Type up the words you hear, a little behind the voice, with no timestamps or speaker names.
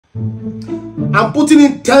I'm putting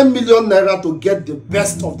in 10 million naira to get the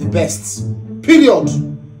best of the best. Period.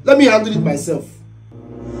 Let me handle it myself.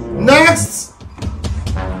 Next.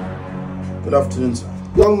 Good afternoon, sir.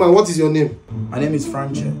 Young man, what is your name? My name is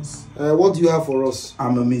Frances. What do you have for us?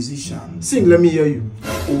 I'm a musician. Sing, let me hear you.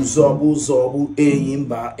 Uzobu zobu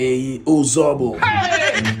eyimba eyi uzobu.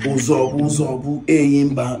 Uzobu zobu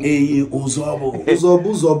eyimba eyi uzobu.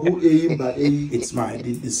 Uzobu zobu eyimba eyi. It's my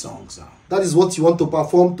Disney song, sir. That is what you want to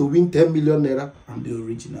perform to win 10 million naira? I'm the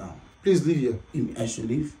original. Please leave here. I should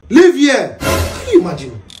leave? Leave here! Can you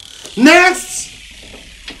imagine? Next!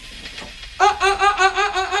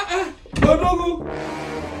 Odogu,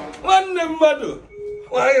 one number.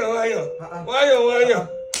 Why?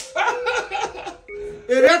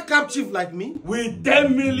 A red cap chief like me? With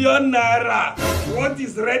 10 million naira. What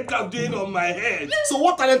is red cap doing on my head? So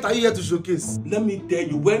what talent are you here to showcase? Let me tell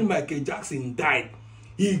you, when Michael Jackson died,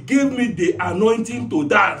 he gave me the anointing to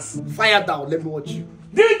dance. Fire down, let me watch you.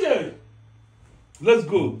 DJ, let's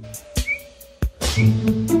go.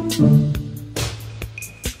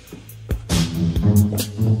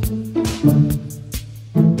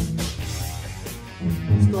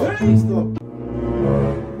 Stop.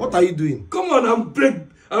 What are you doing? Come on,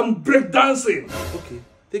 I'm break dancing. Okay,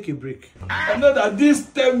 take a break. I know that this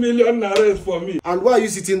 10 million naira is for me. And why are you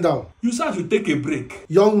sitting down? You said I should take a break.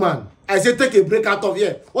 Young man, I said take a break out of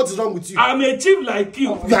here. What is wrong with you? I'm a chief like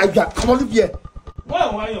you. Yeah. Come on, live here.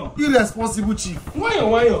 Why? Irresponsible chief.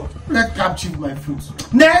 Why? Red cap chief, my fruit.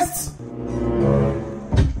 Next!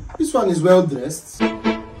 This one is well dressed.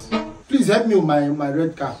 Please help me with my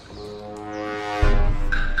red cap.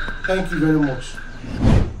 Thank you very much.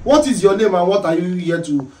 What is your name and what are you here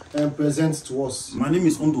to present to us? My name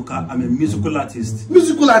is Nduka. I'm a musical artist.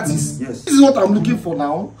 Musical artist? Yes. This is what I'm looking for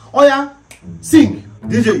now. Oh yeah? Sing.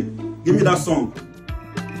 DJ, give me that song.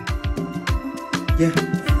 Yeah.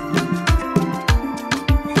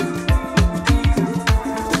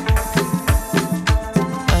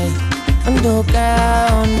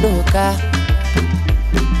 Nduka.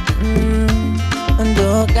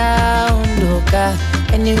 Nduka.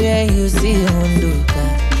 Anywhere you see Nduka.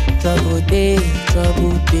 Trouble day.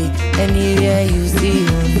 Anywhere you see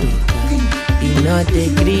Nduka. You not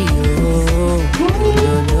agree, no.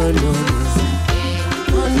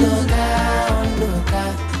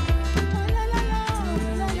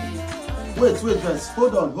 Wait, guys.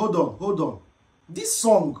 Hold on. This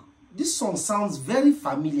song sounds very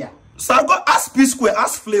familiar. So I got ask P Square,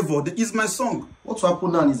 ask Flavor. Is my song. What will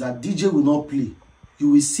happen now is that DJ will not play. You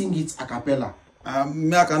will sing it a cappella.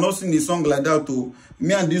 Me, I cannot sing the song like that too.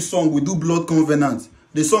 Me and this song, we do blood covenant.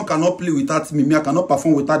 The song cannot play without me. Me, I cannot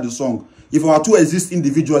perform without the song. If our two exist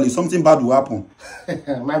individually, something bad will happen.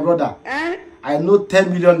 My brother, I know 10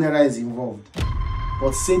 million naira is involved.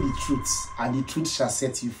 But say the truth, and the truth shall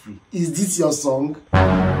set you free. Is this your song?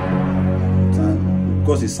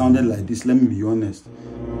 Because it sounded like this, let me be honest.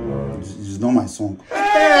 It's not my song.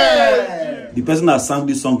 Hey! The person that sang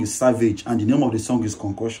this song is Savage, and the name of the song is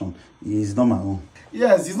Concussion. It's not my own.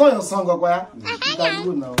 Yes, it's not your song, Okwaya. You can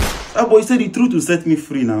go now. But you said the truth will set me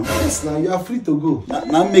free now. Yes, now you are free to go.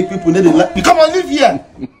 Now make people know they like. Come on, live here.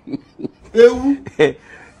 Hey,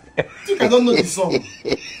 think I don't know the song.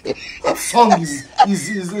 That song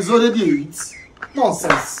is already a hit.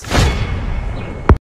 Nonsense.